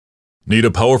Need a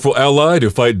powerful ally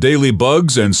to fight daily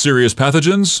bugs and serious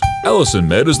pathogens?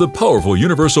 AllicinMed is the powerful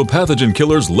universal pathogen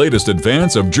killer's latest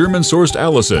advance of German-sourced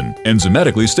allicin,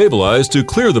 enzymatically stabilized to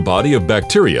clear the body of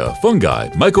bacteria, fungi,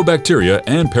 mycobacteria,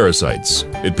 and parasites.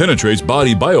 It penetrates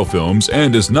body biofilms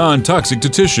and is non-toxic to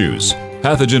tissues.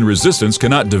 Pathogen resistance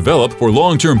cannot develop for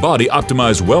long-term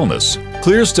body-optimized wellness.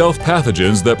 Clear stealth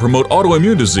pathogens that promote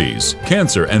autoimmune disease,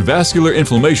 cancer and vascular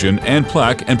inflammation and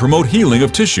plaque and promote healing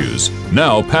of tissues.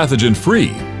 Now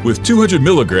pathogen-free. With 200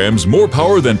 milligrams more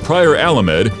power than prior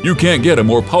Alamed, you can't get a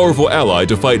more powerful ally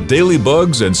to fight daily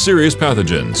bugs and serious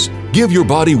pathogens. Give your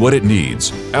body what it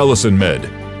needs.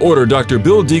 AllicinMed. Order Dr.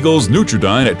 Bill Deagle's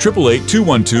Nutridyne at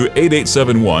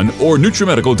 888-212-8871 or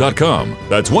NutriMedical.com.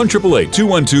 That's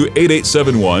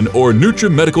 1-888-212-8871 or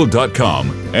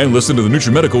NutriMedical.com. And listen to the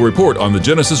NutriMedical Report on the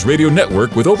Genesis Radio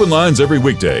Network with open lines every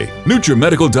weekday.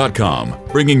 NutriMedical.com,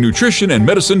 bringing nutrition and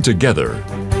medicine together.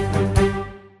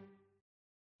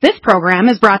 This program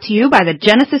is brought to you by the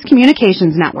Genesis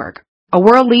Communications Network, a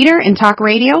world leader in talk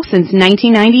radio since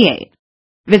 1998.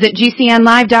 Visit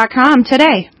GCNlive.com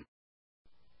today.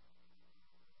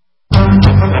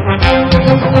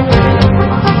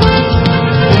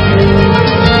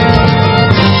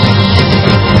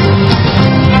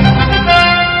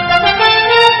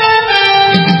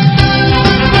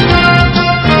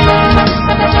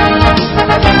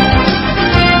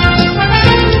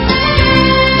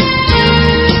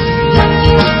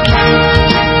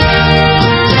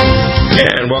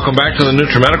 Welcome back to the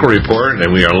NutriMedical Report, and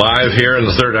we are live here in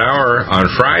the third hour on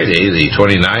Friday, the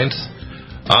 29th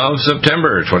of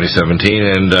September 2017,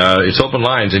 and it's open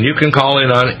lines, and you can call in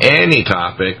on any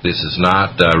topic. This is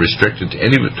not restricted to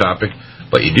any topic,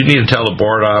 but you do need to tell the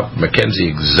board op, Mackenzie,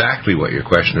 exactly what your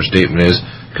question or statement is,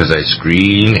 because I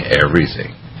screen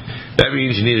everything. That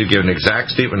means you need to give an exact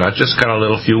statement, not just kind of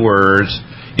little few words.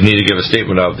 You need to give a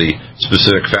statement of the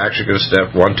specific facts you're going to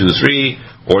step 1, 2, 3,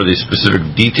 or the specific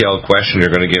detailed question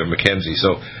you're going to give Mackenzie.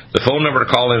 So the phone number to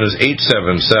call in is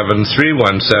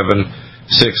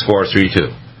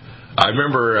 877-317-6432. I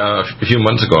remember a few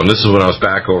months ago, and this is when I was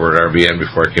back over at RBN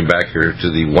before I came back here to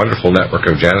the wonderful network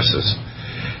of Genesis.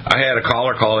 I had a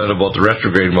caller call in about the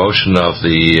retrograde motion of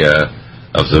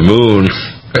the moon.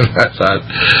 And I thought,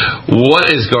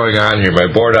 what is going on here? My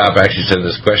board op actually said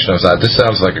this question. I thought, this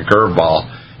sounds like a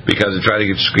curveball, because they try to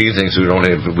get screen things. We don't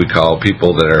have what we call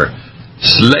people that are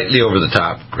slightly over the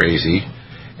top crazy.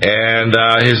 And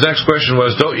his next question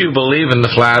was, don't you believe in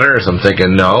the flat earth? I'm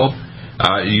thinking, no.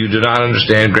 You do not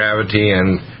understand gravity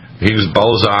and Higgs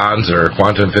bosons or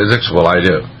quantum physics? Well, I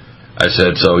do. I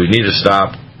said, so you need to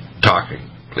stop talking,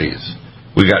 please.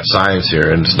 We got science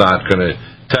here, and it's not going to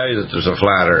tell you that there's a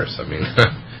flat earth. I mean,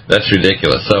 that's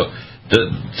ridiculous. So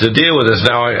to deal with this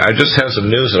now, I just have some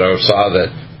news that I saw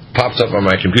that pops up on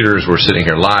my computer as we're sitting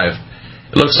here live.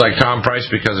 It looks like Tom Price,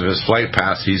 because of his flight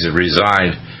path, he's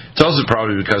resigned. It's also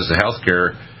probably because the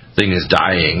healthcare thing is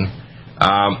dying.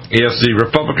 If the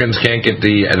Republicans can't get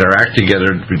their act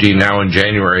together between now and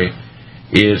January,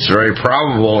 it's very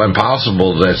probable and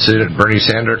possible that Bernie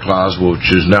Sanders clause, which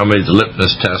has now made the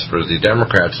litmus test for the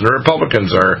Democrats, and the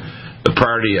Republicans are the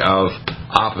party of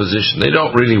opposition. They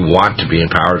don't really want to be in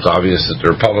power. It's obvious that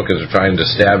the Republicans are trying to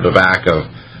stab the back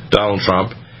of Donald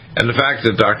Trump. And the fact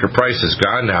that Dr. Price is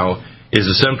gone now is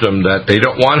a symptom that they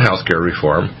don't want health care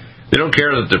reform. They don't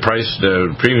care that the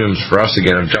premiums for us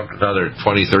again have jumped another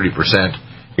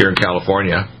 20-30% here in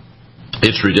California.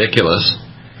 It's ridiculous.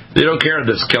 They don't care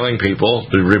that it's killing people.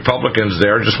 The Republicans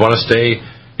there just want to stay,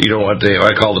 what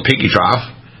I call the peaky trough.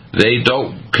 They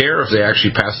don't care if they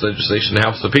actually pass legislation that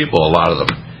helps the people, a lot of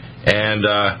them. And,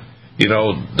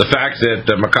 the fact that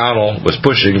McConnell was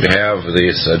pushing to have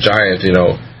this giant,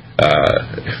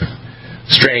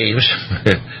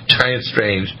 giant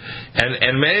strange,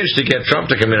 and managed to get Trump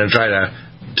to come in and try to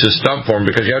stump for him,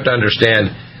 because you have to understand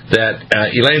that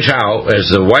Elaine Chao is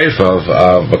the wife of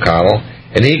McConnell,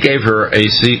 and he gave her a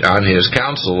seat on his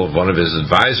council of one of his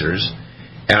advisors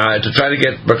to try to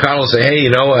get McConnell to say, hey,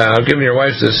 I'm giving your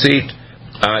wife this seat.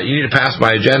 You need to pass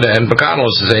my agenda. And McConnell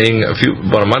was saying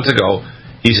about a month ago,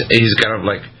 he's kind of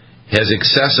like has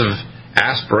excessive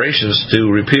aspirations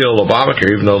to repeal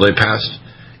Obamacare, even though they passed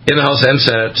in the House and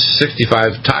Senate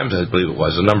 65 times, I believe it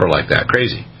was, a number like that.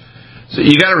 Crazy. So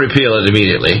you got to repeal it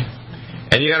immediately,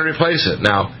 and you got to replace it.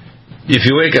 Now, if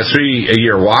you make a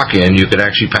 3-year walk-in, you could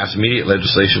actually pass immediate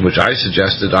legislation, which I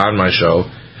suggested on my show,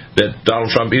 that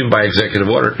Donald Trump, even by executive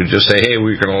order, could just say, hey,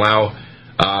 we can allow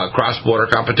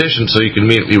cross-border competition so you can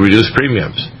immediately reduce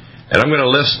premiums. And I'm going to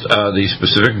list the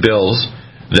specific bills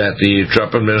that the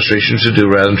Trump administration should do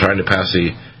rather than trying to pass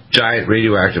a giant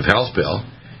radioactive health bill.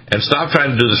 And stop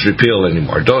trying to do this repeal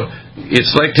anymore.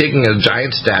 It's like taking a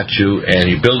giant statue and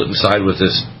you build it inside with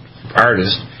this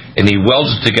artist, and he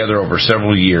welds it together over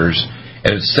several years,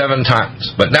 and it's 7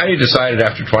 times. But now you decided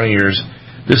after 20 years,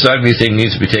 this ugly thing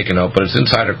needs to be taken out, but it's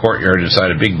inside a courtyard,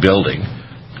 inside a big building.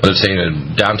 Let's say in a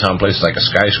downtown place like a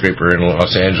skyscraper in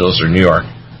Los Angeles or New York.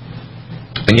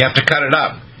 And you have to cut it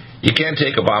up. You can't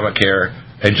take Obamacare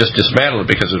and just dismantle it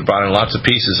because it was brought in lots of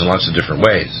pieces in lots of different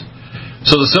ways.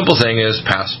 So the simple thing is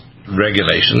pass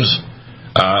regulations,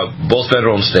 both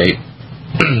federal and state.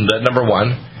 That number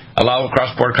 1, allow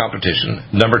cross-border competition.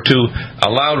 Number 2,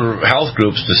 allow health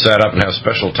groups to set up and have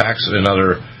special tax and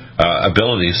other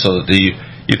abilities so that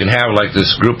you can have like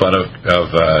this group out of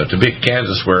Topeka,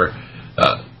 Kansas, where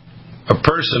a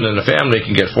person and a family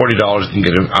can get $40, can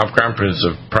get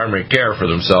comprehensive primary care for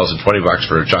themselves and $20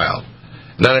 for a child.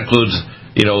 And that includes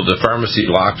the pharmacy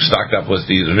stocked up with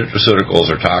either nutraceuticals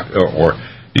or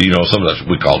some of that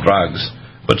we call drugs,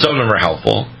 but some of them are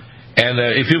helpful. And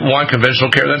if people want conventional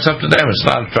care, that's up to them. It's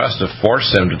not for us to force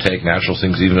them to take natural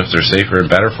things, even if they're safer and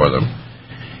better for them.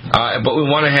 But we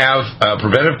want to have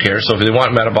preventive care. So if they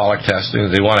want metabolic testing,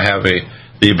 if they want to have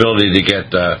the ability to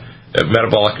get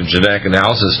metabolic and genetic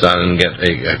analysis done and get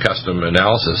a custom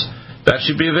analysis, that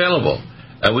should be available.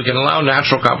 We can allow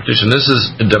natural competition. This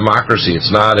is a democracy.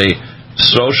 It's not a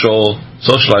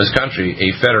socialized country.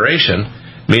 A federation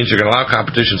means you're going to allow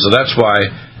competition. So that's why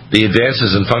the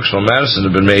advances in functional medicine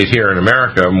have been made here in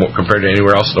America compared to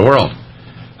anywhere else in the world.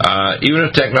 Even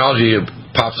if technology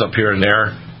pops up here and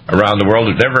there around the world,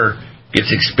 it never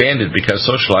gets expanded because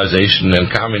socialization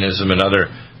and communism and other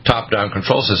top-down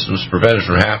control systems prevent it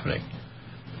from happening.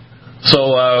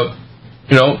 So,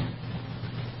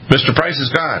 Mr. Price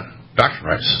is gone, Dr.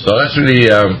 Price. So that's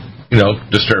really,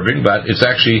 disturbing, but it's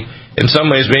actually, in some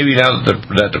ways, maybe now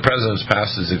that the President's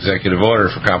passed his executive order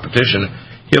for competition,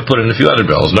 he'll put in a few other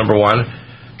bills. Number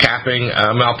 1, capping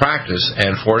malpractice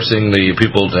and forcing the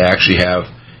people to actually have,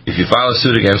 if you file a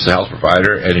suit against a health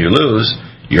provider and you lose,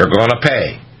 you're going to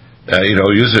pay.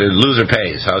 Loser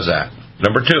pays. How's that?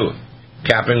 Number 2,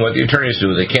 capping what the attorneys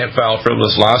do. They can't file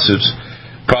frivolous lawsuits.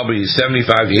 Probably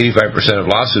 75 to 85% of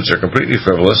lawsuits are completely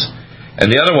frivolous. And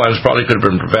the other ones probably could have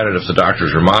been prevented if the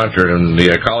doctors were monitored and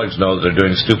the colleagues know that they're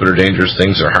doing stupid or dangerous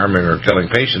things or harming or killing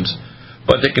patients.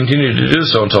 But they continue to do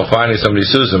so until finally somebody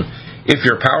sues them. If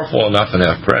you're powerful enough and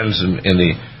have friends in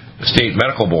the state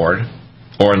medical board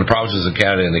or in the provinces of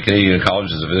Canada and the Canadian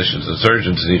colleges of physicians and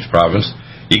surgeons in each province,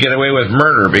 you get away with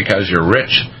murder because you're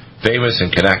rich, famous,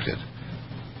 and connected.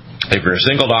 If you're a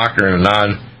single doctor in a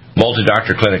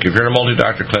non-multi-doctor clinic, if you're in a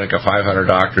multi-doctor clinic of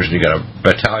 500 doctors and you got a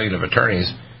battalion of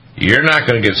attorneys, you're not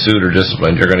going to get sued or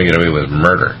disciplined. You're going to get away with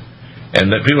murder.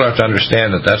 And that people have to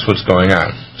understand that that's what's going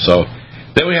on. So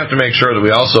then we have to make sure that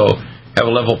we also have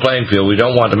a level playing field. We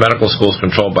don't want the medical schools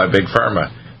controlled by Big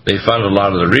Pharma. They fund a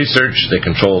lot of the research. They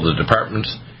control the departments.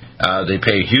 They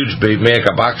pay huge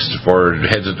mega bucks for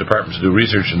heads of departments to do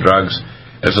research in drugs.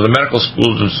 And so the medical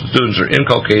schools and students are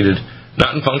inculcated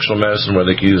not in functional medicine where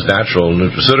they can use natural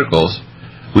nutraceuticals.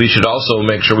 We should also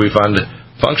make sure we fund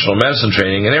functional medicine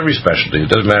training in every specialty.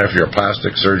 It doesn't matter if you're a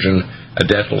plastic surgeon, a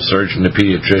dental surgeon, a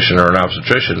pediatrician, or an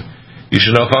obstetrician. You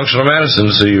should know functional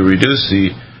medicine so you reduce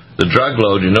the drug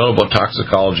load. You know about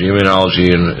toxicology,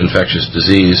 immunology, and infectious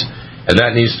disease, and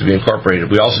that needs to be incorporated.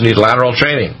 We also need lateral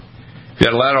training. If you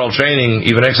had lateral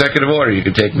training, even executive order, you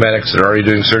could take medics that are already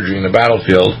doing surgery in the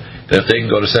battlefield, that if they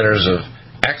can go to centers of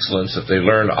excellence, if they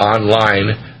learn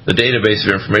online the database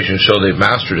of information show they've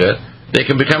mastered it, they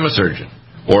can become a surgeon.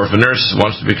 Or if a nurse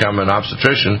wants to become an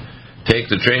obstetrician, take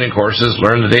the training courses,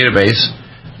 learn the database,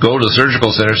 go to the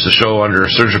surgical centers to show under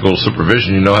surgical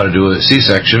supervision you know how to do a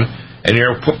C-section, and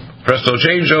you're presto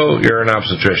changeo, you're an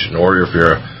obstetrician. Or if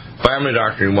you're a family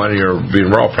doctor and you're in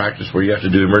rural practice where you have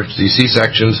to do emergency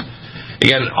C-sections.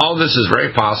 Again, all this is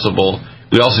very possible.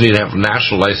 We also need to have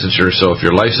national licensure, so if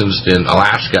you're licensed in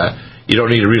Alaska, you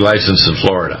don't need to relicense in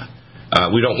Florida.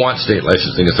 We don't want state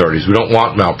licensing authorities. We don't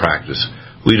want malpractice.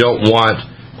 We don't want,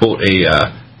 quote,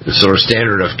 a sort of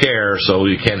standard of care, so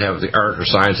you can't have the art or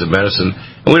science of medicine.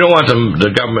 And we don't want the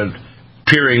government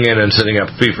peering in and setting up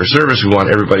fee-for-service. We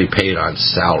want everybody paid on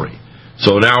salary.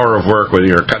 So an hour of work, whether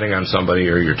you're cutting on somebody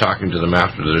or you're talking to them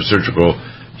after the surgical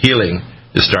healing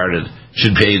is started,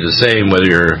 should pay the same whether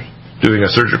you're doing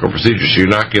a surgical procedure, so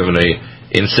you're not given a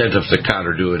incentive to cut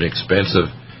or do an expensive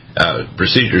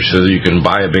procedure so that you can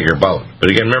buy a bigger boat. But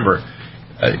again, remember,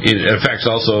 it affects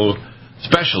also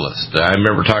specialists. I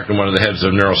remember talking to one of the heads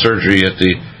of neurosurgery at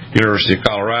the University of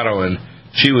Colorado, and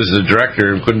she was the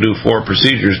director and couldn't do 4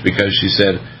 procedures because she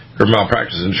said her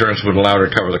malpractice insurance wouldn't allow her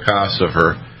to cover the cost of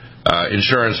her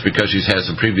insurance because she's had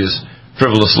some previous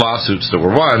frivolous lawsuits that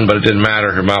were won, but it didn't matter.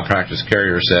 Her malpractice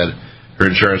carrier said her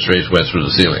insurance rates went through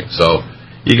the ceiling. So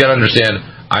you got to understand,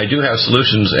 I do have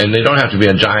solutions, and they don't have to be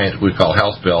a giant, we call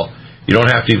health bill. You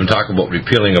don't have to even talk about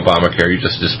repealing Obamacare. You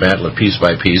just dismantle it piece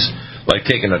by piece, like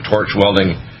taking a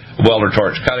welder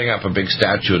torch, cutting up a big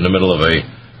statue in the middle of a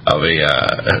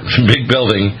big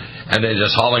building, and then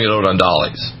just hauling it out on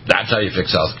dollies. That's how you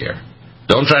fix health care.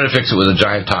 Don't try to fix it with a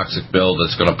giant toxic bill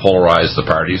that's going to polarize the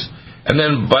parties. And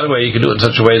then, by the way, you can do it in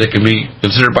such a way that can be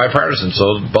considered bipartisan,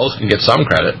 so both can get some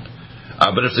credit.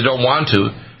 But if they don't want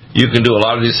to, you can do a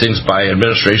lot of these things by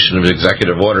administration of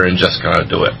executive order and just kind of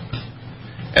do it.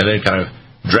 And then kind of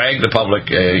drag the public,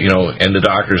 and the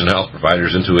doctors and health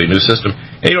providers into a new system.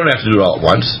 And you don't have to do it all at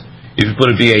once. If you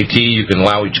put a VAT, you can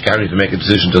allow each county to make a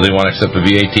decision do they want to accept a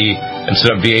VAT and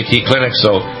set up VAT clinics.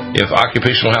 So if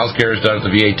occupational health care is done at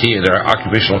the VAT, their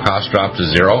occupational costs drop to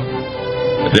zero.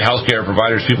 The health care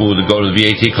providers, people who would go to the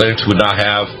VAT clinics, would not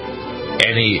have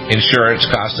any insurance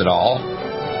cost at all.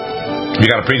 You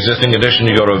got a pre-existing condition,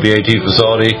 you go to a VAT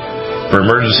facility for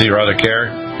emergency or other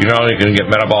care. You not only can get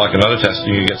metabolic and other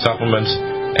testing, you get supplements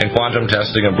and quantum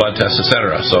testing and blood tests,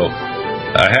 etc. So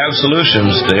have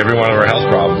solutions to every one of our health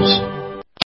problems.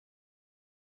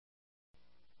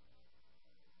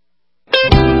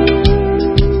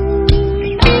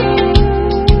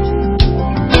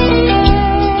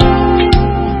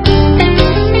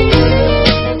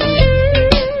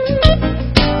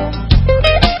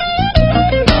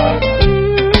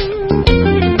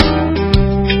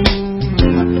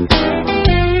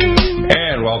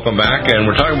 And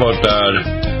we're talking about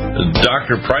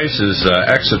Dr. Price's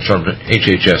exit from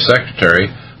HHS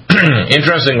Secretary.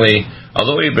 Interestingly,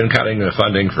 although he'd been cutting the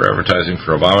funding for advertising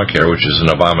for Obamacare, which is an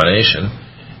abomination,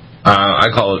 I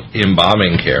call it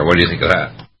embalming care. What do you think of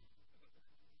that?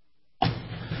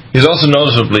 He's also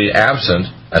noticeably absent,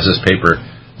 as this paper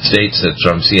states, it's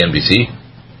from CNBC,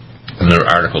 and the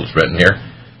article is written here,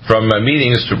 from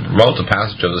meetings to promote the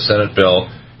passage of the Senate bill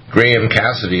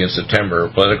Graham-Cassidy in September,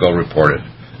 Politico reported.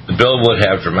 The bill would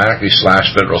have dramatically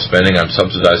slashed federal spending on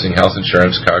subsidizing health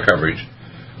insurance coverage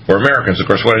for Americans. Of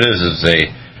course, what it is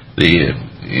the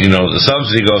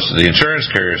subsidy goes to the insurance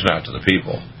carriers, not to the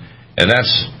people, and that's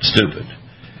stupid.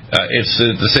 It's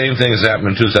the same thing as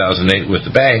happened in 2008 with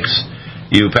the banks.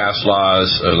 You pass laws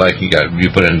like you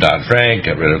put in Dodd-Frank,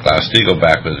 got rid of Glass-Steagall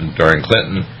back during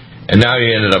Clinton, and now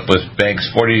you ended up with banks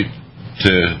 40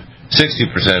 to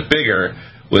 60% bigger,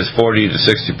 with 40 to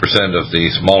 60% of the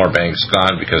smaller banks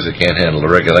gone because they can't handle the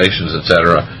regulations,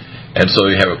 etc. And so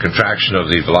you have a contraction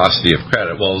of the velocity of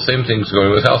credit. Well, the same thing's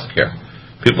going with health care.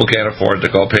 People can't afford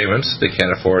the co-payments. They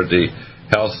can't afford the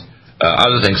health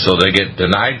other things, so they get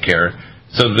denied care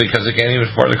because they can't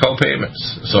even afford the co-payments.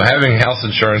 So having a health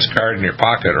insurance card in your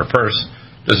pocket or purse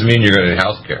doesn't mean you're going to get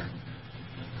health care.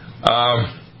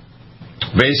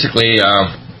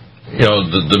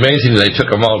 The main thing they took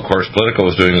them out, of course, Politico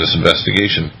was doing this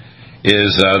investigation,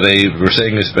 is they were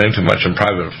saying they're spending too much on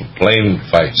private plane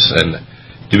fights. And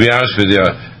to be honest with you,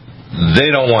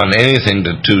 they don't want anything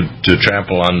to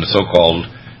trample on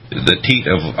the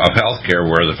teat of health care,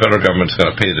 where the federal government's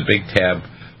going to pay the big tab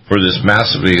for this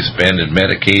massively expanded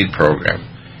Medicaid program.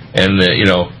 And,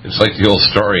 it's like the old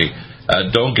story,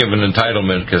 don't give an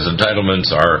entitlement, because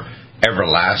entitlements are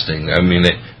everlasting. I mean,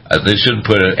 they should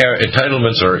put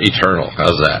entitlements are eternal.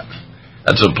 How's that?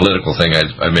 That's a political thing.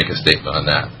 I'd make a statement on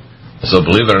that. So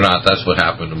believe it or not, that's what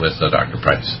happened with Dr.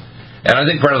 Price. And I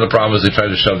think part of the problem is they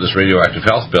tried to shove this radioactive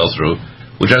health bill through,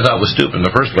 which I thought was stupid in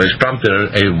the first place. Trump did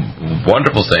a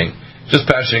wonderful thing, just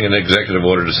passing an executive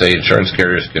order to say insurance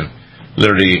carriers can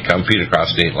literally compete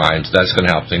across state lines. That's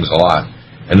going to help things a lot.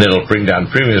 And it'll bring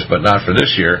down premiums, but not for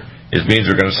this year. It means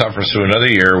we're going to suffer through another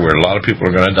year where a lot of people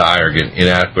are going to die or get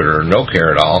inadequate or no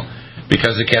care at all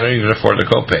because they can't even afford the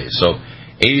copay. So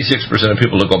 86% of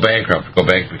people that go bankrupt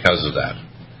because of that.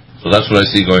 So that's what I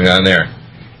see going on there.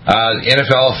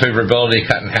 NFL favorability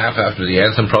cut in half after the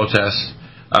Anthem protests.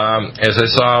 As I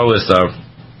saw with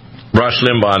Rush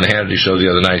Limbaugh on the Hannity show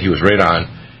the other night, he was right on.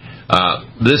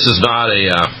 This is not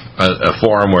a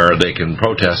forum where they can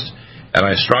protest. And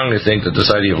I strongly think that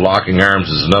this idea of locking arms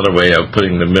is another way of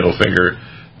putting the middle finger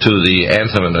to the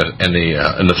anthem and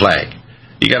the flag.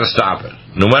 You got to stop it.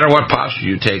 No matter what posture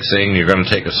you take, saying you're going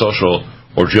to take a social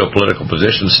or geopolitical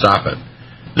position, stop it.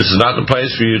 This is not the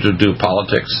place for you to do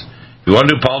politics. If you want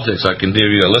to do politics, I can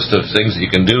give you a list of things that you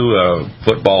can do,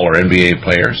 football or NBA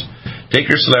players.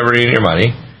 Take your celebrity and your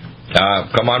money.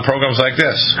 Come on programs like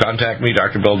this. Contact me,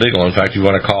 Dr. Bill Deagle. In fact, you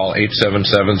want to call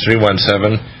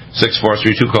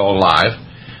 877-317-6432, call live.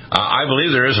 I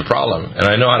believe there is a problem, and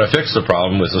I know how to fix the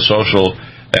problem with the social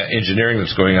engineering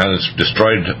that's going on that's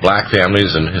destroyed black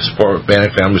families and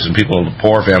Hispanic families and people,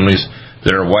 poor families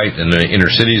that are white in the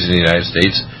inner cities in the United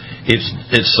States.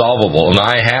 It's solvable, and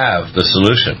I have the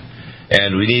solution.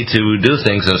 And we need to do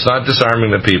things, and it's not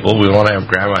disarming the people. We want to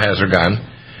have grandma has her gun.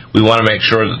 We want to make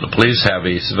sure that the police have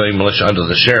a civilian militia under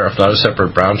the sheriff, not a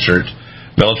separate brown shirt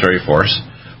military force.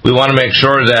 We want to make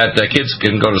sure that kids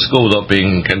can go to school without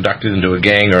being conducted into a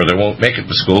gang, or they won't make it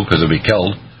to school because they'll be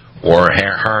killed or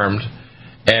harmed.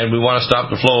 And we want to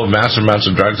stop the flow of massive amounts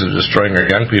of drugs that are destroying our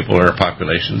young people in our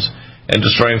populations and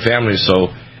destroying families.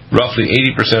 So roughly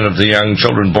 80% of the young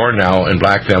children born now in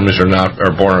black families are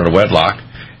born out of wedlock.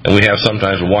 And we have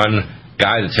sometimes one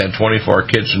guy that's had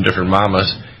 24 kids from different mamas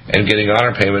and getting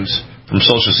honor payments from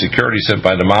Social Security sent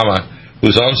by the mama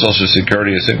who's on Social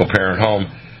Security, a single-parent home,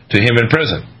 to him in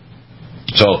prison.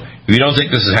 So if you don't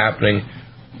think this is happening,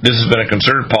 this has been a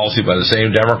concerted policy by the same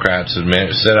Democrats that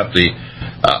set up the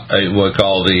what we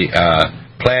call the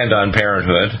Planned on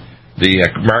Parenthood, the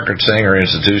Margaret Sanger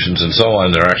institutions, and so on.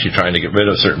 They're actually trying to get rid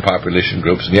of certain population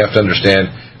groups. And you have to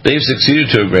understand, they've succeeded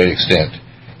to a great extent.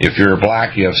 If you're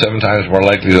black, you have 7 times more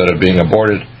likelihood of being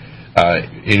aborted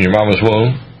in your mama's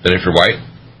womb than if you're white.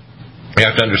 You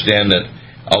have to understand that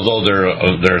although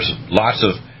there's lots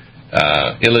of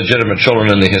illegitimate children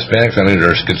in the Hispanic family,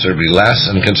 there's considerably less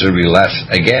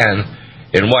again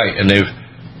in white. And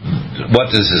what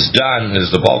this has done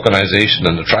is the balkanization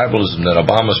and the tribalism that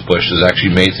Obama's pushed has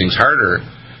actually made things harder,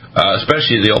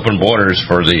 especially the open borders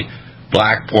for the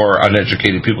black, poor,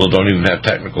 uneducated people who don't even have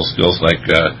technical skills like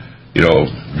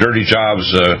dirty jobs,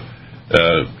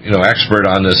 expert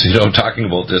on this, talking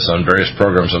about this on various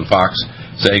programs on Fox,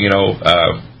 saying,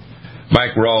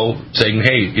 Mike Rowe saying,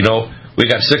 hey, we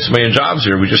got 6 million jobs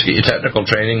here. We just get you technical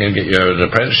training and get you an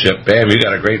apprenticeship. Bam, you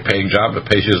got a great paying job that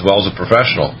pays you as well as a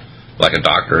professional, like a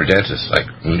doctor or a dentist. Like,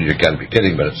 you can't be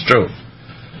kidding, but it's true.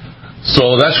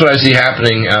 So that's what I see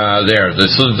happening there.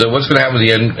 What's going to happen with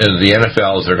the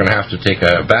NFL is they're going to have to take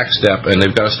a back step, and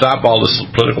they've got to stop all this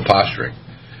political posturing.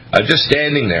 Just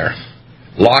standing there,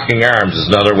 locking arms is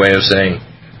another way of saying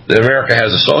that America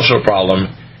has a social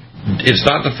problem. It's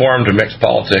not the forum to mix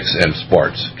politics and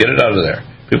sports. Get it out of there.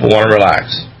 People want to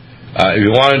relax. If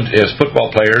you want, as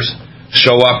football players,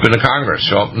 show up in the Congress,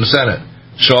 show up in the Senate,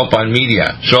 show up on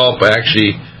media, show up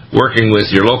actually working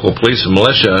with your local police and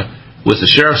militia, with the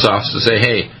sheriff's office to say,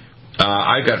 hey,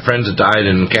 I've got friends that died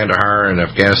in Kandahar and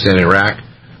Afghanistan and Iraq.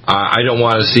 I don't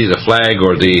want to see the flag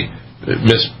or the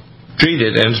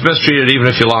mistreated, and it's mistreated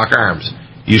even if you lock arms.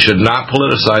 You should not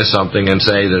politicize something and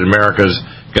say that America's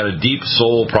got a deep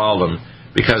soul problem,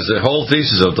 because the whole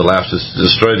thesis of the left is to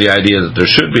destroy the idea that there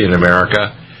should be in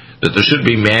America, that there should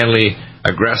be manly,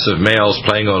 aggressive males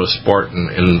playing out a sport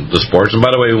in the sports. And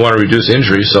by the way, we want to reduce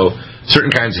injuries, so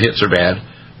certain kinds of hits are bad,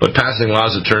 but passing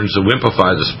laws that turns to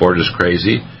wimpify the sport is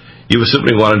crazy. You would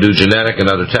simply want to do genetic and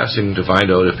other testing to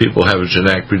find out if people have a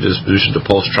genetic predisposition to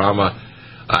post-trauma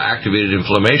activated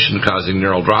inflammation causing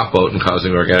neural dropout and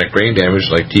causing organic brain damage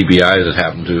like TBI that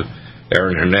happened to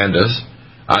Aaron Hernandez.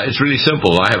 It's really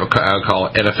simple. I have I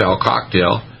call NFL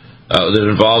cocktail that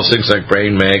involves things like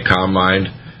brain mag, calm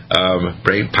mind,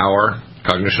 brain power,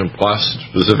 cognition plus,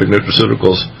 specific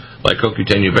nutraceuticals like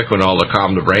CoQ10 ubiquinol to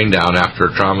calm the brain down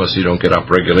after trauma so you don't get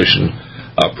upregulation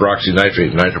of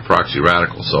peroxynitrate and nitroperoxy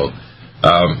radicals. So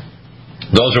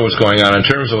those are what's going on. In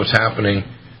terms of what's happening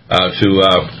to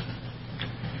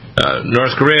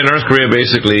North Korea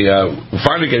basically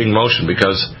finally getting motion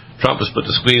because Trump has put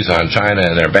the squeeze on China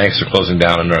and their banks are closing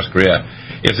down in North Korea.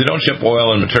 If they don't ship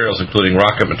oil and materials, including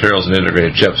rocket materials and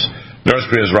integrated chips, North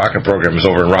Korea's rocket program is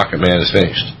over and Rocket Man is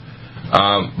finished.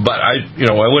 But I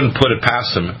wouldn't put it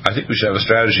past them. I think we should have a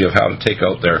strategy of how to take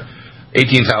out their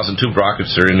 18,000 tube rockets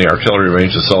that are in the artillery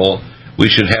range of Seoul. We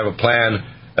should have a plan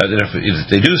that if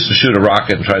they do shoot a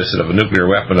rocket and try to set up a nuclear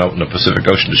weapon out in the Pacific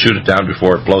Ocean to shoot it down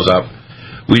before it blows up,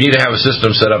 we need to have a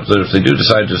system set up that if they do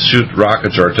decide to shoot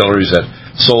rockets or artilleries at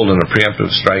Seoul in a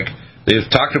preemptive strike, they've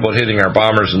talked about hitting our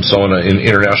bombers and so on in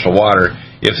international water.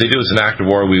 If they do as an act of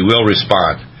war, we will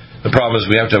respond. The problem is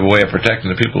we have to have a way of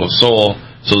protecting the people of Seoul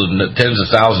so that tens of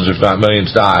thousands, if not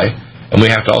millions, die. And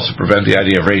we have to also prevent the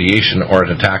idea of radiation or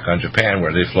an attack on Japan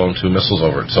where they've flown 2 missiles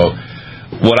over it. So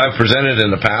what I've presented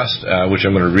in the past, which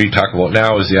I'm going to talk about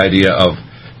now, is the idea of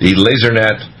the laser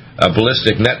net,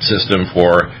 ballistic net system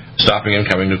for stopping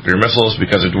incoming nuclear missiles,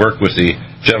 because I'd worked with the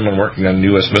gentleman working on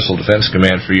the U.S. Missile Defense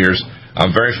Command for years.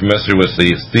 I'm very familiar with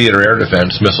the theater air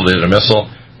defense, missile-to-missile,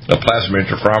 a plasma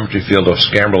interferometry field of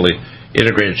scrambled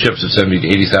integrated chips at 70 to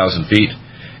 80,000 feet,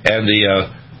 and the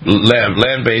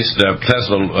land-based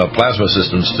plasma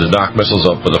systems to knock missiles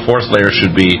up. But the fourth layer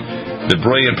should be the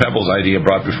brilliant Pebbles idea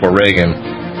brought before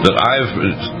Reagan, that I've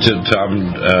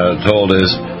told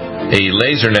is a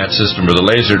laser net system, where the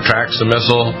laser tracks the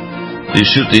missile. You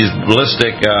shoot these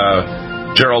ballistic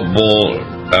Gerald Bull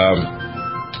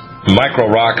micro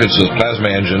rockets with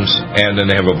plasma engines, and then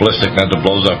they have a ballistic net that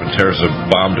blows up and tears the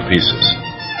bomb to pieces.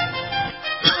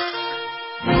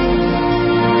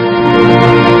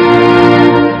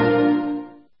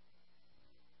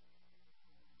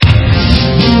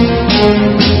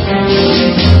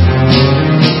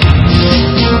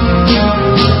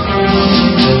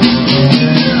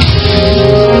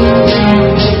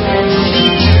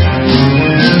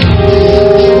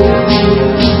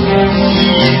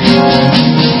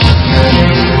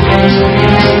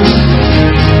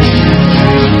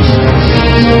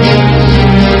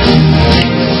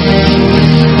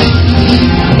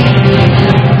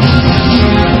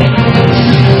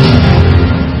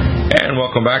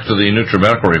 To the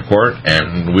NutriMedical Report,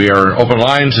 and we are open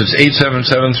lines. It's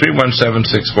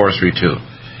 877-317-6432.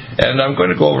 And I'm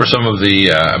going to go over some of the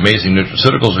amazing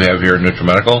nutraceuticals we have here at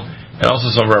NutriMedical, and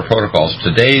also some of our protocols.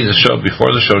 Today,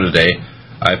 before the show today,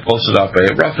 I posted up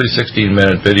a roughly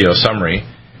 16-minute video summary,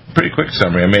 pretty quick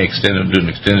summary. I may do an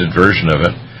extended version of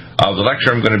it, of the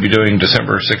lecture I'm going to be doing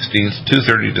December 16th,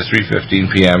 2:30 to 3:15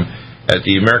 p.m. at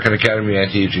the American Academy of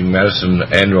Anti-Aging Medicine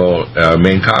annual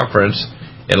main conference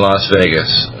in Las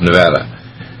Vegas, Nevada.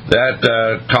 That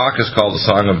talk is called The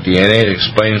Song of DNA. It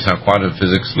explains how quantum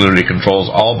physics literally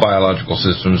controls all biological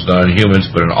systems, not in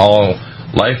humans, but in all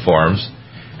life forms,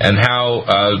 and how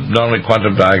not only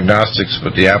quantum diagnostics,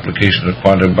 but the application of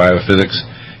quantum biophysics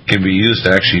can be used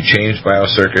to actually change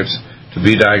biocircuits to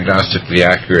be diagnostically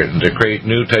accurate and to create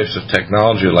new types of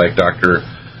technology like Dr.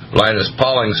 Linus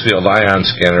Pauling's field ion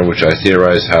scanner, which I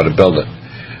theorized how to build it.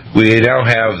 We now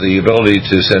have the ability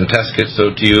to send test kits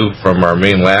out to you from our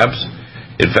main labs.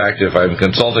 In fact, if I'm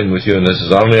consulting with you, and this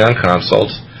is only on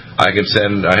consults, I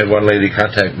had one lady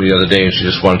contact me the other day, and she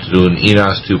just wanted to do an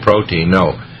ENOS-2 protein.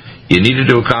 No. You need to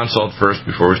do a consult first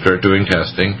before we start doing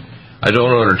testing. I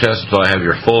don't order tests until I have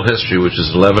your full history, which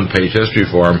is an 11-page history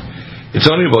form. It's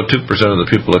only about 2% of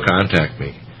the people that contact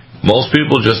me. Most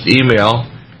people just email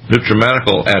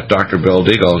NutriMedical at Dr. Bill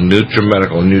Deagle,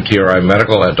 NutriMedical,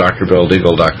 NutriMedical at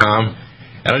drbilldeagle.com,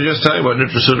 and I'll just tell you what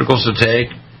nutraceuticals to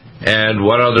take and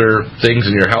what other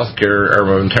things in your health care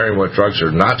armamentarium, what drugs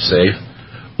are not safe,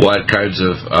 what kinds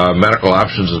of medical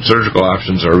options and surgical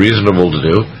options are reasonable to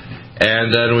do,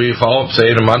 and then we follow up, say,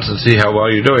 in a month and see how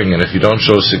well you're doing. And if you don't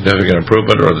show significant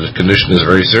improvement or the condition is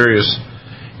very serious,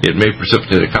 it may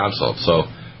precipitate a consult.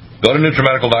 So go to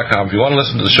NutriMedical.com. If you want to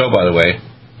listen to the show, by the way,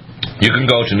 you can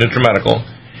go to NutriMedical,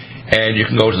 and you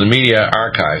can go to the media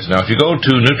archives. Now, if you go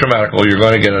to NutriMedical, you're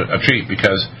going to get a treat,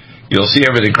 because you'll see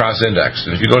everything cross-indexed.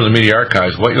 And if you go to the media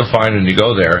archives, what you'll find when you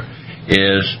go there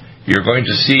is you're going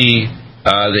to see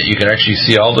that you can actually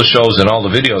see all the shows, and all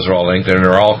the videos are all linked, and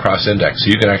they're all cross-indexed.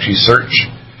 So you can actually search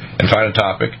and find a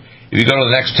topic. If you go to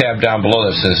the next tab down below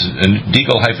that says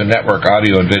Deagle-Network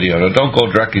Audio and Video. Now, don't go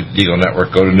directly to Deagle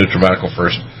Network. Go to NutriMedical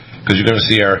first, because you're going to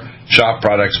see our shop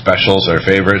product specials, our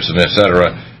favorites, and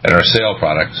etc., and our sale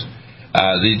products.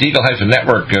 The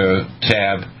Deagle-Network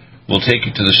tab will take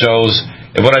you to the shows.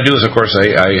 And what I do is, of course,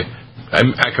 I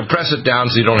compress it down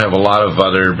so you don't have a lot of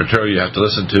other material you have to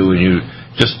listen to, and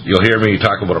you'll hear me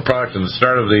talk about a product in the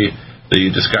start of the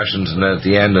discussions, and then at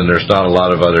the end, and there's not a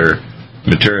lot of other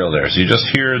material there. So you just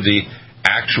hear the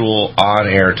actual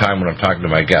on-air time when I'm talking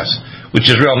to my guests, which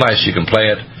is real nice. You can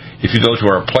play it. If you go to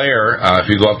our player, if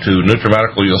you go up to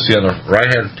NutriMedical, you'll see on the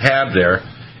right-hand tab there,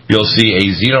 you'll see a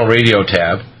Xeno Radio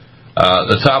tab.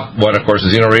 The top one, of course, is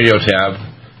Xeno Radio tab.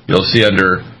 You'll see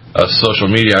under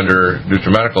social media under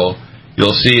NutriMedical,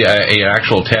 you'll see an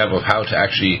actual tab of how to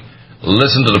actually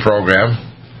listen to the program.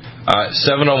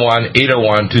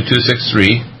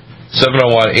 701-801-2263.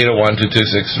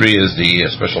 701-801-2263 is the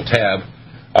special tab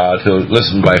to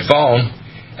listen by phone.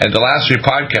 And the last 3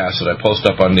 podcasts that I post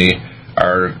up on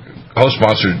our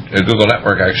host-sponsored Google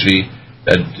Network, actually,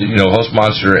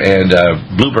 host-monster and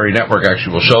Blueberry Network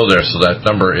actually will show there. So that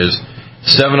number is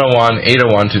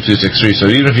 701-801-2263. So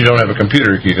even if you don't have a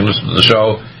computer, you can listen to the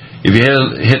show. If you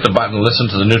hit the button,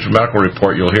 listen to the NutriMedical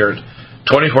Report, you'll hear it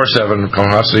 24/7,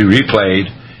 constantly replayed,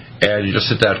 and you just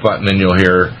hit that button and you'll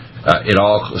hear it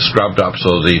all scrubbed up,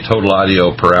 so the total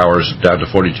audio per hour is down to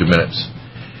 42 minutes.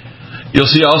 You'll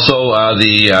see also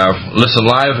the listen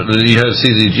live. You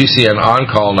see the GCN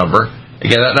on-call number.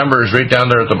 Again, that number is right down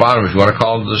there at the bottom. If you want to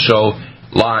call into the show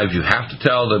live, you have to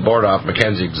tell the board op,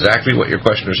 Mackenzie, exactly what your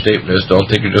question or statement is. Don't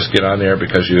think you just get on there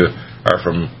because you are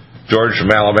from George,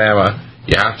 from Alabama.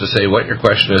 You have to say what your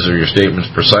question is or your statements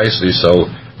precisely. So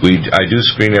I do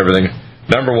screen everything.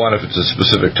 Number one, if it's a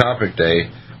specific topic day,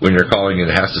 when you're calling in,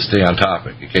 it has to stay on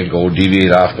topic. You can't go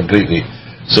deviate off completely.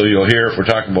 So you'll hear, if we're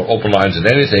talking about open lines and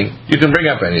anything, you can bring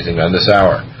up anything on this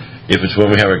hour. If it's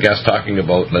when we have a guest talking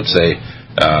about, let's say,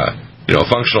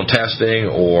 functional testing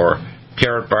or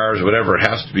carrot bars or whatever, it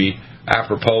has to be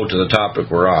apropos to the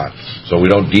topic we're on. So we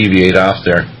don't deviate off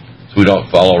there, so we don't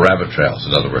follow rabbit trails,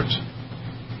 in other words.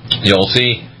 You'll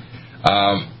see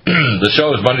the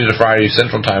show is Monday to Friday,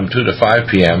 Central Time, 2 to 5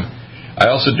 p.m. I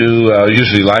also do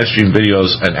usually live stream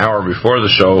videos an hour before the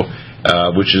show,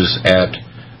 which is at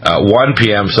 1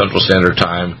 p.m. Central Standard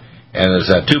Time, and it's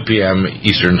at 2 p.m.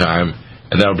 Eastern Time,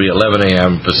 and that'll be 11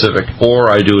 a.m. Pacific,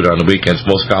 or I do it on the weekends,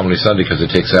 most commonly Sunday because I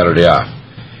take Saturday off.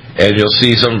 And you'll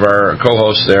see some of our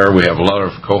co-hosts there. We have a lot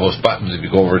of co-host buttons if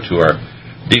you go over to our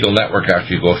Deagle network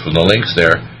after you go from the links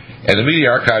there. And the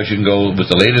media archives, you can go with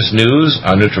the latest news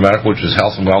on NutriMedical, which is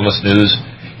health and wellness news.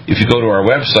 If you go to our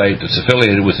website that's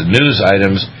affiliated with the news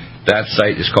items, that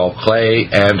site is called Clay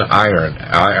and Iron,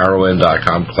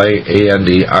 IRON.com,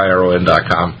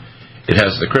 ClayAndIRON.com. It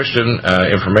has the Christian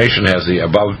information, has the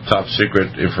above top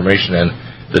secret information, and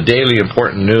the daily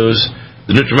important news.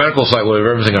 The NutriMedical site will have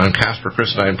everything on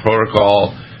Casper-Christine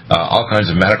protocol, all kinds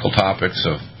of medical topics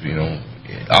of,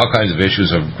 all kinds of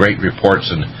issues of great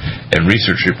reports and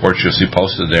research reports you'll see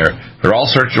posted there. They're all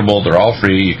searchable. They're all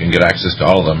free. You can get access to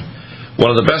all of them.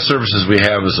 One of the best services we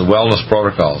have is the wellness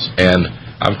protocols, and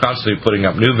I'm constantly putting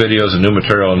up new videos and new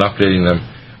material and updating them.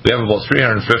 We have about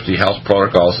 350 health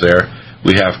protocols there.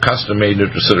 We have custom-made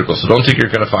nutraceuticals, so don't think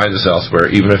you're going to find this elsewhere,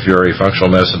 even if you're a functional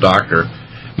medicine doctor.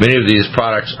 Many of these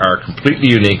products are completely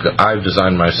unique that I've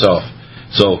designed myself.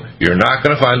 So you're not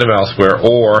going to find them elsewhere,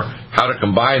 or how to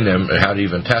combine them and how to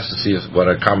even test to see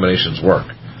what combinations work.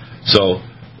 So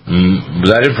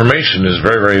that information is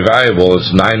very, very valuable.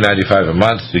 It's $9.95 a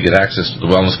month to get access to the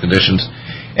wellness conditions.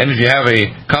 And if you have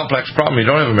a complex problem, you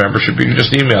don't have a membership, you can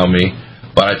just email me.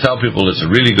 But I tell people it's a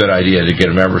really good idea to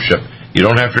get a membership. You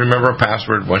don't have to remember a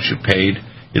password once you've paid.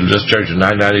 It'll just charge you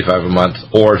 $9.95 a month.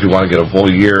 Or if you want to get a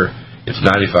full year, it's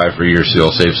 $95 for a year, so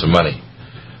you'll save some money.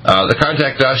 The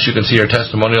contact us, you can see our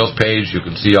testimonials page. You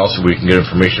can see also where you can get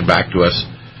information back to us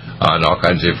on all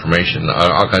kinds of information,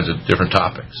 on all kinds of different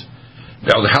topics.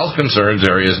 Now, the health concerns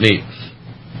area is neat.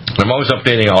 I'm always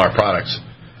updating all our products.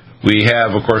 We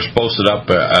have, of course, posted up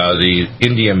the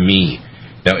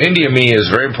NutriMeds. Now, NutriMeds is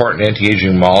a very important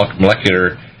anti-aging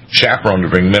molecular chaperone to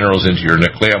bring minerals into your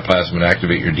nucleoplasm and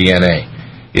activate your DNA.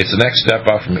 It's the next step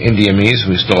up from NutriMeds.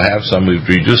 We still have some. We've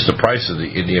reduced the price of the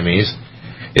NutriMeds.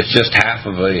 It's just half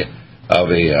of a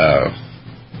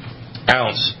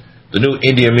ounce. The new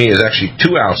NutriMeds is actually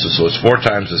 2 ounces, so it's 4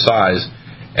 times the size,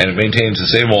 and it maintains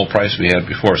the same old price we had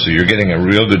before. So you're getting a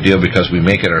real good deal because we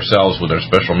make it ourselves with our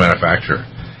special manufacturer.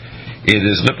 It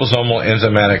is liposomal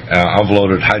enzymatic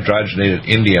enveloped hydrogenated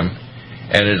indium,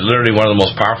 and it's literally one of the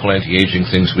most powerful anti-aging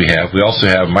things we have. We also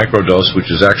have microdose,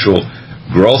 which is actual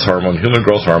growth hormone, human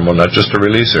growth hormone, not just a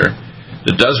releaser.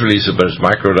 It does release it, but it's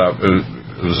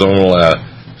microsomal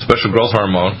special growth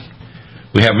hormone.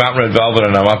 We have mountain red velvet,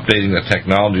 and I'm updating the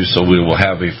technology so we will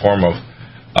have a form of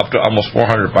up to almost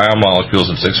 400 biomolecules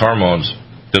and 6 hormones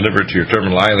delivered to your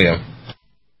terminal ileum.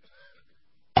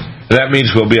 That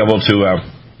means we'll be able to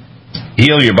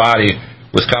heal your body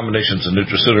with combinations of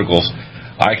nutraceuticals.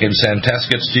 I can send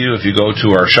test kits to you if you go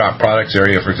to our shop products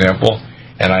area, for example,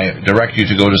 and I direct you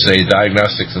to go to, say,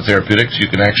 diagnostics and therapeutics. You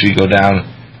can actually go down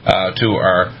to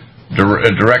our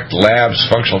direct labs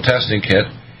functional testing kit,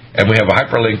 and we have a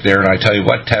hyperlink there, and I tell you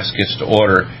what test kits to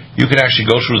order. You can actually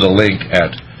go through the link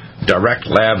at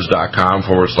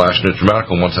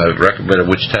directlabs.com/NutriMedical. Once I've recommended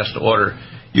which test to order,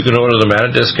 you can order them at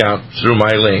a discount through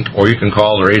my link, or you can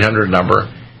call their 800 number,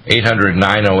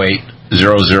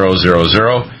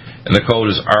 800-908-0000, and the code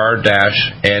is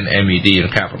R-NMED in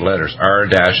capital letters,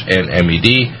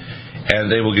 R-NMED, and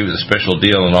they will give you the special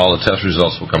deal, and all the test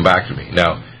results will come back to me.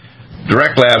 Now,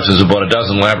 Direct Labs is about a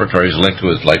dozen laboratories linked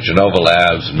to it, like Genova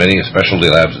Labs, many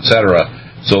specialty labs, etc.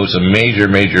 So it's a major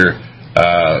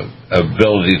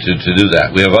ability to do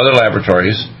that. We have other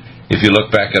laboratories. If you look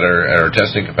back at our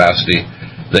testing capacity,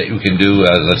 that you can do,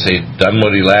 let's say,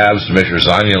 Dunwoody Labs to measure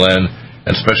zonulin,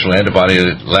 and special antibody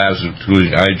labs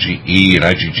including IgE and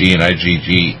IgG and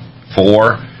IgG4,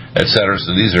 etc.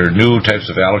 So these are new types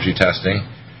of allergy testing.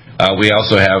 We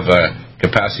also have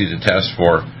capacity to test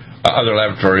for other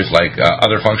laboratories like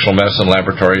other functional medicine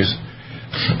laboratories.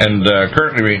 And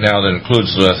currently right now that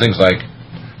includes things like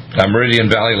Meridian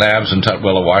Valley Labs in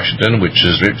Tutwiler, Washington, which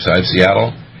is right beside Seattle.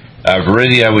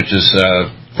 Meridian, which is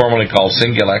formerly called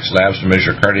Singulex Labs to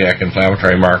measure cardiac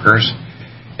inflammatory markers.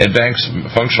 Advanced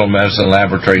Functional Medicine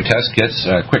Laboratory Test Kits,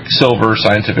 Quicksilver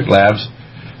Scientific Labs,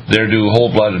 They do whole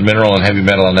blood mineral and heavy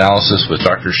metal analysis with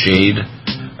Dr. Shade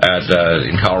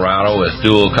in Colorado with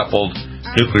dual coupled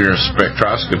nuclear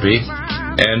spectroscopy.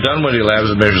 And Dunwoody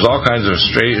Labs measures all kinds of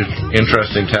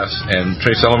interesting tests, and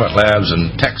Trace Element Labs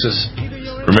in Texas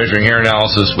for measuring hair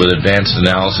analysis with advanced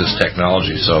analysis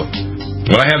technology. So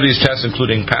when I have these tests,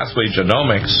 including pathway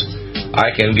genomics,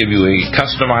 I can give you a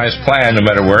customized plan no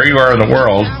matter where you are in the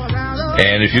world.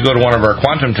 And if you go to one of our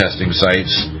quantum testing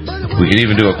sites, we can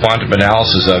even do a quantum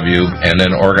analysis of you and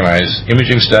then organize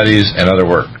imaging studies and other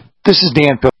work. This is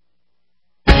Dan Phil.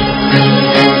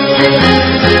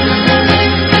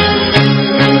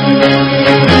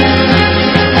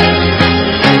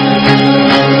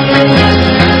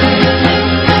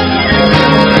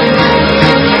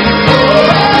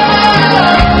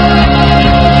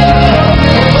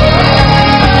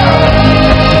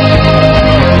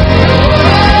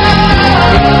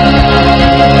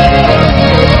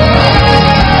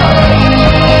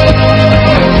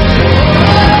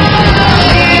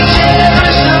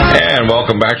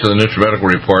 Back to the NutriMedical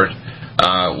report.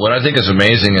 What I think is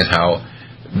amazing is how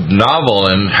novel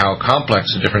and how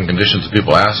complex the different conditions that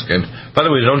people ask. And by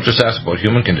the way, they don't just ask about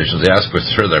human conditions; they ask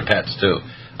for their pets too.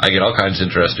 I get all kinds of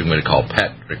interesting what we call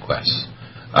pet requests,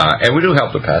 and we do help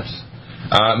the pets.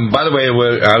 By the way,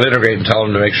 I'll integrate and tell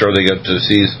them to make sure they get to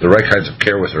see the right kinds of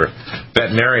care with their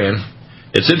veterinarian.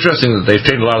 It's interesting that they've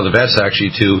trained a lot of the vets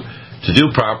actually to do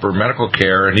proper medical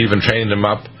care, and even trained them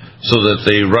up so that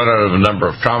they run out of a number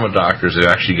of trauma doctors. They've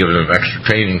actually given them extra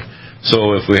training.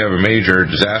 So if we have a major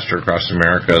disaster across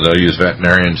America, they'll use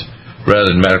veterinarians rather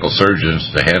than medical surgeons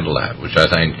to handle that, which I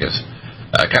think is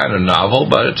kind of novel,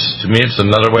 but to me it's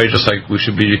another way, just like we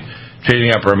should be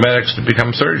training up our medics to become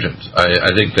surgeons.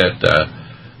 I think that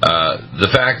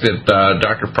the fact that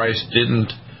Dr. Price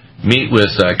didn't meet with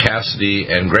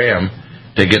Cassidy and Graham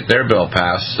to get their bill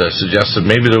passed suggests that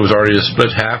maybe there was already a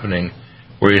split happening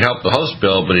where he helped the House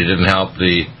bill, but he didn't help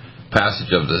the passage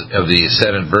of the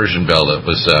Senate version bill that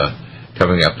was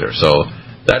coming up there. So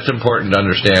that's important to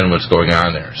understand what's going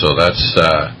on there. So that's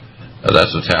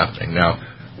what's happening. Now,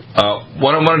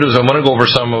 what I want to do is I want to go over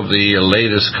some of the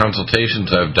latest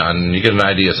consultations I've done, and you get an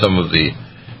idea of some of the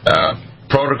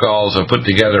protocols I've put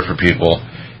together for people.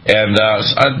 And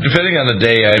depending on the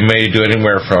day, I may do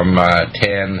anywhere from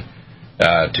 10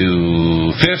 to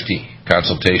 50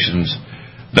 consultations,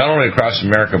 not only across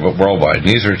America, but worldwide.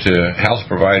 These are to health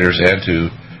providers and to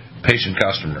patient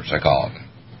customers, I call it.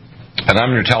 And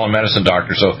I'm your telemedicine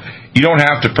doctor, so you don't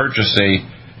have to purchase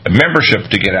a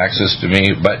membership to get access to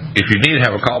me, but if you need to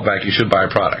have a call back, you should buy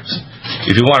products.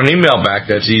 If you want an email back,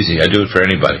 that's easy. I do it for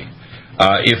anybody.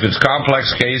 If it's a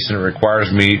complex case and it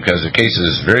requires me, because the case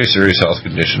is a very serious health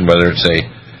condition, whether it's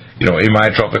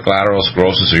amyotrophic lateral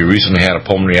sclerosis, or you recently had a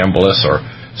pulmonary embolus, or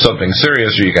something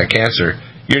serious, or you got cancer,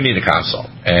 you need a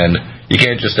consult. And you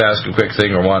can't just ask a quick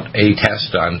thing or want a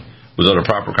test done without a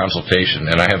proper consultation.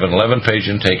 And I have an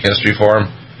 11-page intake history form.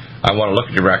 I want to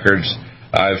look at your records.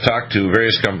 I've talked to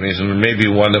various companies, and there may be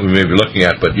one that we may be looking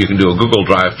at, but you can do a Google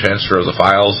Drive transfer of the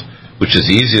files, which is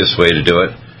the easiest way to do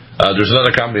it. There's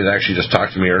another company that actually just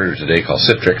talked to me earlier today called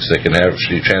Citrix. They can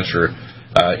actually transfer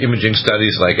imaging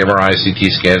studies like MRI,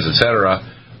 CT scans, etc.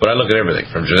 But I look at everything,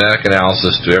 from genetic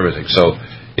analysis to everything. So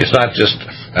it's not just,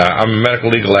 I'm a medical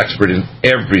legal expert in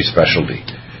every specialty,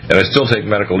 and I still take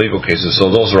medical legal cases, so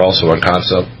those are also on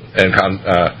consult, and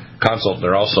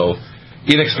they're also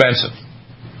inexpensive.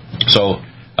 So,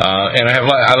 and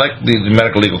I like the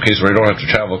medical legal case where I don't have to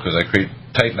travel because I create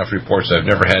tight enough reports that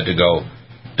I've never had to go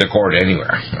to court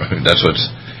anywhere. That's what's,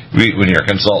 when you're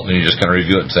a consultant, you just kind of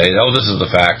review it and say, oh, this is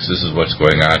the facts, this is what's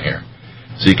going on here.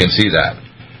 So you can see that.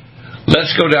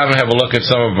 Let's go down and have a look at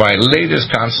some of my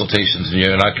latest consultations,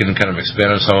 and I can kind of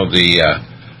expand on some of the,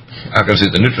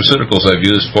 the nutraceuticals I've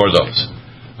used for those.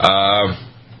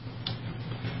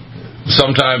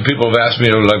 Sometimes people have asked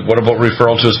me, like, what about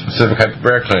referral to a specific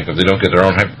hyperbaric clinic if they don't get their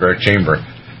own hyperbaric chamber?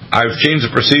 I've changed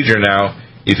the procedure now.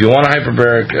 If you want a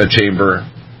hyperbaric chamber,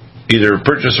 either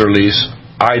purchase or lease,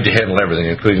 I handle everything,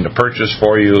 including the purchase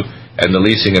for you and the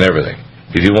leasing and everything.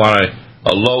 If you want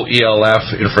a low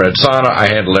ELF infrared sauna, I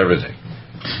handle everything.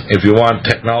 If you want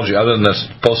technology other than that's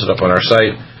posted up on our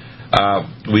site,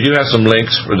 we do have some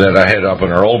links that I had up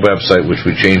on our old website, which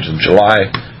we changed in July,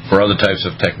 for other types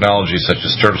of technology, such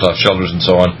as turtle top shelters and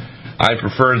so on. I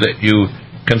prefer that you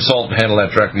consult and handle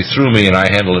that directly through me, and I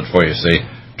handle it for you. See,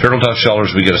 turtle top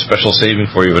shelters, we get a special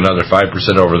saving for you of another 5%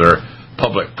 over their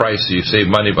public price, so you save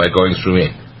money by going through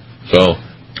me. So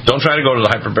don't try to go to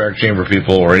the hyperbaric chamber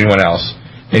people or anyone else,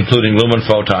 including Lumen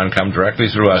Photon. Come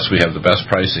directly through us. We have the best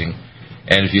pricing.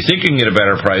 And if you think you can get a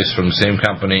better price from the same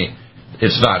company,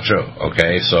 it's not true,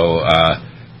 okay? So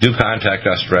do contact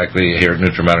us directly here at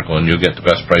NutriMedical, and you'll get the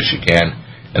best price you can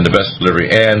and the best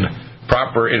delivery and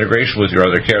proper integration with your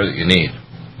other care that you need.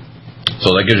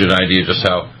 So that gives you an idea just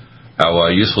how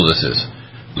useful this is.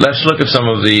 Let's look at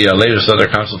some of the latest other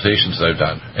consultations that I've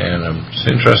done. And it's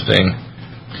interesting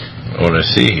what I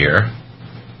see here.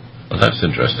 Well, that's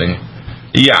interesting.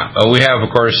 Yeah, we have, of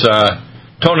course,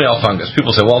 toenail fungus.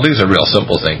 People say, well, these are real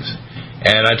simple things.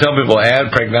 And I tell people,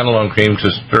 add pregnenolone cream to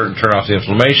turn off the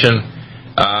inflammation.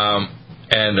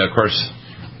 And, of course,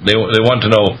 they want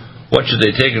to know, what should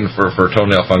they take for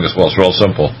toenail fungus? Well, it's real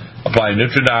simple. Apply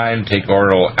Nutridyne, take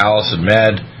oral Allison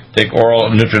Med, take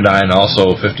oral Nutridyne,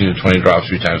 also 15 to 20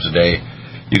 drops 3 times a day.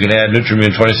 You can add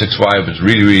Nutrimune 26Y if it's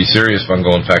really, really serious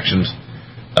fungal infections,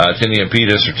 Tinea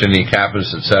pedis or Tinea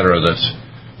capitis, etc. That's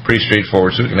pretty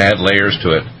straightforward, so we can add layers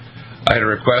to it. I had a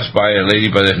request by a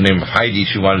lady by the name of Heidi.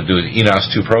 She wanted to do an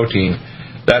ENOS-2 protein.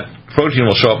 That protein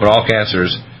will show up in all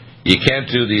cancers. You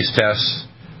can't do these tests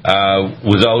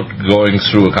without going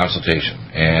through a consultation.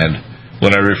 And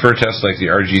when I refer tests like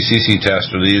the RGCC test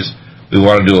or these, we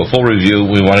want to do a full review.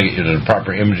 We want to get you to the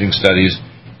proper imaging studies.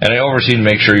 And I oversee to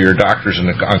make sure your doctors and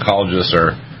oncologists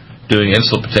are doing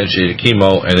insulin-potentiated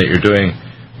chemo and that you're doing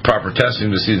proper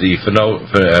testing to see the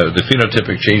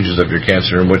phenotypic changes of your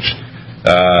cancer, in which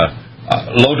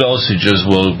low dosages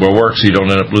will work so you don't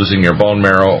end up losing your bone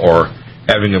marrow or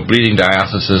having a bleeding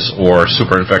diathesis or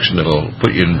super infection that will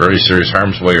put you in very serious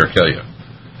harm's way or kill you.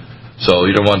 So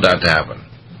you don't want that to happen.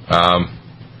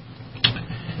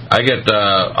 I get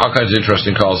all kinds of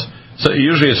interesting calls. So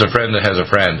usually it's a friend that has a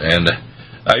friend, and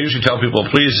I usually tell people,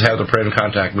 please have the friend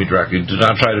contact me directly. Do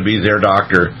not try to be their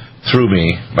doctor through me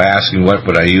by asking what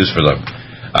would I use for them.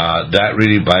 That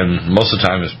really, by most of the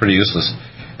time, is pretty useless.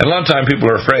 And a lot of time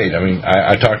people are afraid. I mean,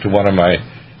 I talked to one of my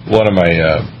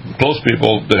close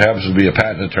people that happens to be a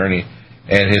patent attorney,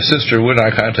 and his sister would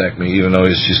not contact me even though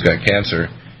she's got cancer.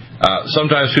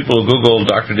 Sometimes people will Google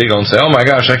Dr. Deagle and say, oh my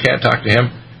gosh, I can't talk to him.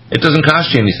 It doesn't cost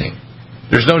you anything.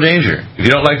 There's no danger. If you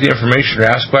don't like the information or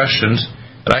ask questions,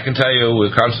 and I can tell you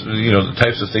with the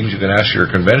types of things you can ask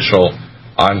your conventional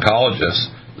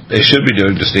oncologists, they should be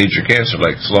doing to stage your cancer,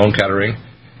 like Sloan Kettering.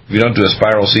 If you don't do a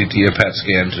spiral CT or PET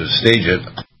scan to stage it,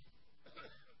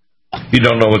 you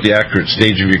don't know what the accurate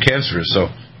stage of your cancer is,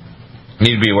 so you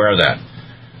need to be aware of that.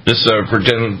 This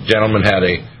gentleman had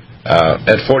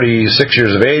at 46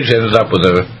 years of age, ended up with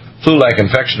a flu-like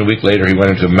infection. A week later, he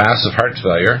went into massive heart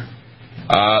failure.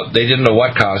 They didn't know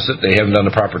what caused it. They haven't done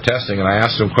the proper testing, and I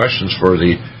asked them questions for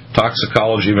the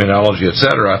toxicology, immunology,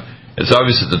 etc. It's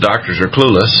obvious that the doctors are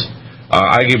clueless.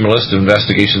 I gave him a list of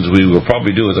investigations we will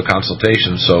probably do with a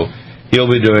consultation, so he'll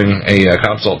be doing a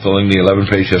consult filling the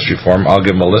 11-page history form. I'll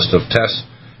give him a list of tests,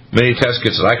 many test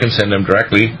kits that I can send him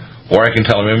directly, or I can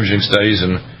tell him imaging studies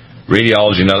and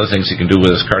radiology and other things he can do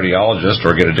with his cardiologist,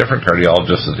 or get a different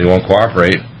cardiologist that they won't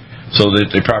cooperate, so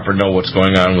that they properly know what's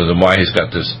going on with him, why he's got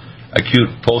this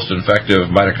acute post-infective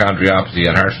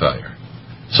mitochondriopathy and heart failure.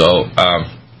 So,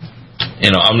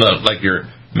 I'm not like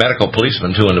your medical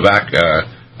policeman, too, in the back,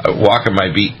 walking my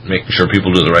beat, making sure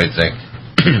people do the right thing.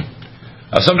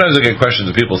 Sometimes I get questions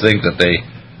that people think that they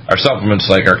are supplements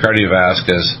like our Cardiovasc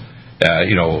as,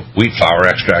 wheat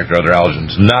flour extract or other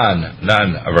allergens.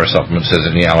 None of our supplements has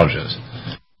any allergens.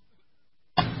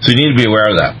 So you need to be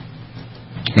aware of that.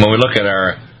 When we look at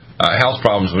our health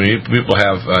problems, when people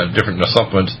have different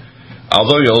supplements,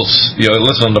 although you'll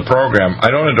listen on the program,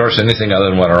 I don't endorse anything other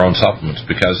than what our own supplements,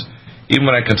 because even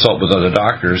when I consult with other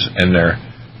doctors, and they're,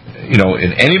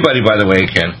 and anybody, by the way,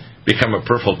 can become a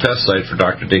peripheral test site for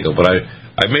Dr. Deagle, but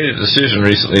I made a decision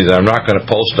recently that I'm not going to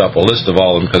post up a list of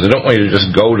all of them, because I don't want you to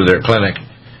just go to their clinic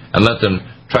and let them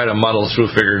try to muddle through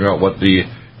figuring out what the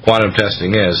quantum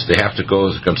testing is. They have to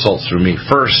go consult through me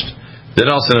first. Then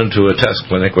I'll send them to a test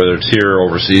clinic, whether it's here or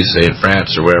overseas, say in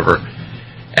France or wherever.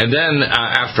 And then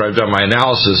after I've done my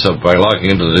analysis by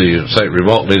logging into the site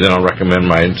remotely, then I'll recommend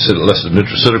my list of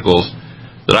nutraceuticals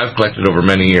that I've collected over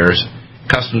many years,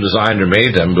 custom designed or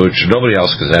made them, which nobody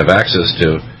else could have access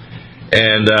to,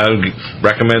 and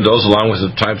recommend those along with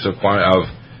the types of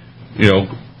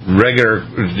regular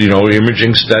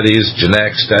imaging studies,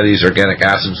 genetic studies, organic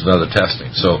acids, and other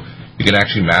testing, so you can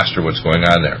actually master what's going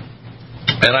on there.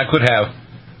 And I could have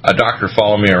a doctor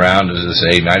follow me around, as I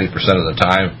say, 90% of the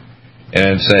time,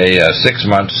 and say 6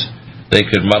 months they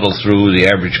could muddle through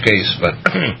the average case. But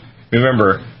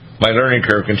remember, my learning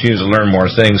curve continues to learn more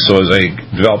things, so as I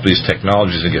develop these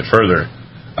technologies and get further,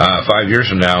 5 years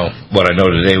from now, what I know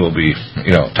today will be,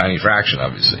 a tiny fraction,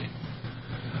 obviously.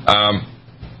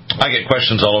 I get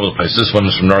questions all over the place. This one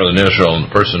is from northern Israel, and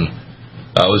the person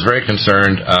was very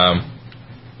concerned.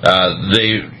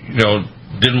 They,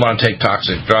 didn't want to take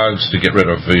toxic drugs to get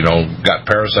rid of, gut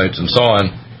parasites and so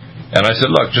on. And I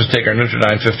said, look, just take our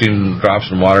Nutridyne 15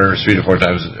 drops in water 3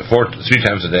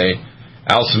 times a day,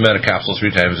 Allison Meta capsule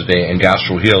 3 times a day, and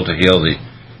Gastro Heal to heal the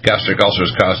gastric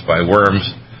ulcers caused by worms.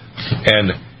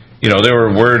 And, they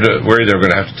were worried they were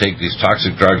going to have to take these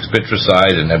toxic drugs,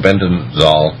 bitricide and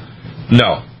albendazole.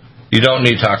 No, you don't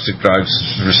need toxic drugs.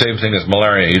 It's the same thing as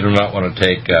malaria. You do not want to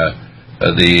take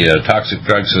the toxic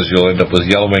drugs, because you'll end up with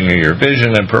yellowing of your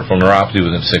vision and peripheral neuropathy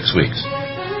within 6 weeks.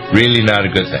 Really not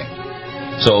a good thing.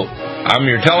 So I'm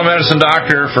your telemedicine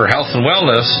doctor for health and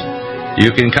wellness.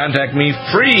 You can contact me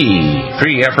free,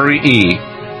 F-R-E-E,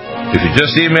 if you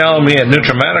just email me at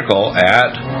NutriMedical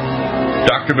at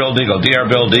Dr. Bill Deagle,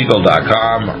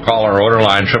 drbilldeagle.com, or call our order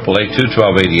line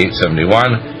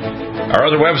 888-212-8871. Our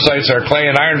other websites are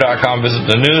clayandIron.com. Visit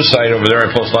the news site over there.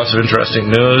 I post lots of interesting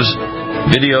news,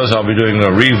 videos. I'll be doing a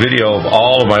re-video of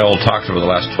all of my old talks over the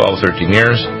last 12, 13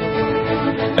 years.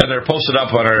 And they're posted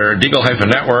up on our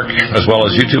Deagle-network, as well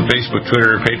as YouTube, Facebook,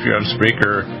 Twitter, Patreon,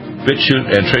 Spreaker, BitChute,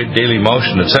 and Trade Daily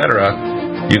Motion, etc.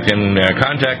 You can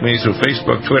contact me through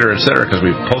Facebook, Twitter, etc., because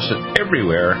we post it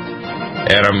everywhere.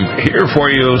 And I'm here for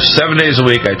you 7 days a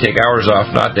week. I take hours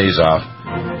off, not days off.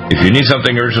 If you need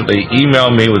something urgently,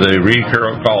 email me with a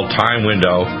recall time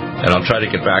window, and I'll try to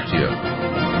get back to you.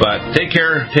 But take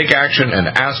care, take action, and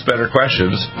ask better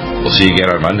questions. We'll see you again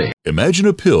on Monday. Imagine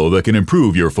a pill that can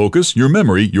improve your focus, your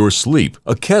memory, your sleep,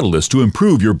 a catalyst to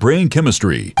improve your brain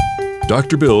chemistry.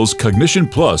 Dr. Bill's Cognition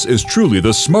Plus is truly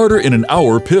the smarter in an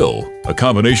hour pill. A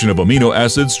combination of amino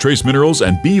acids, trace minerals,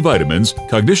 and B vitamins,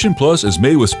 Cognition Plus is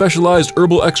made with specialized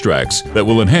herbal extracts that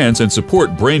will enhance and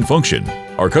support brain function.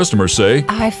 Our customers say,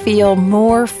 I feel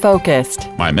more focused.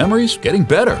 My memory's getting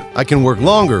better. I can work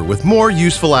longer with more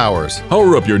useful hours.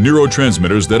 Power up your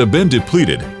neurotransmitters that have been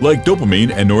depleted, like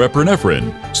dopamine and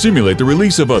norepinephrine. Stimulate the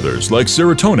release of others, like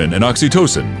serotonin and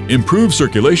oxytocin. Improve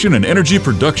circulation and energy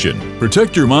production.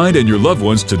 Protect your mind and your loved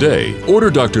ones today. Order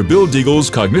Dr. Bill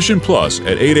Deagle's Cognition Plus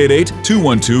at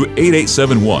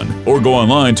 888-212-8871 or go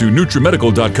online to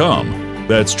NutriMedical.com.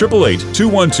 That's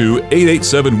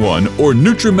 888-212-8871 or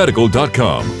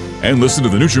NutriMedical.com. And listen to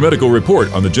the NutriMedical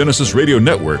Report on the Genesis Radio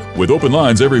Network with open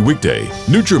lines every weekday.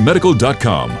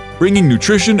 NutriMedical.com, bringing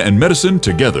nutrition and medicine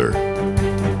together.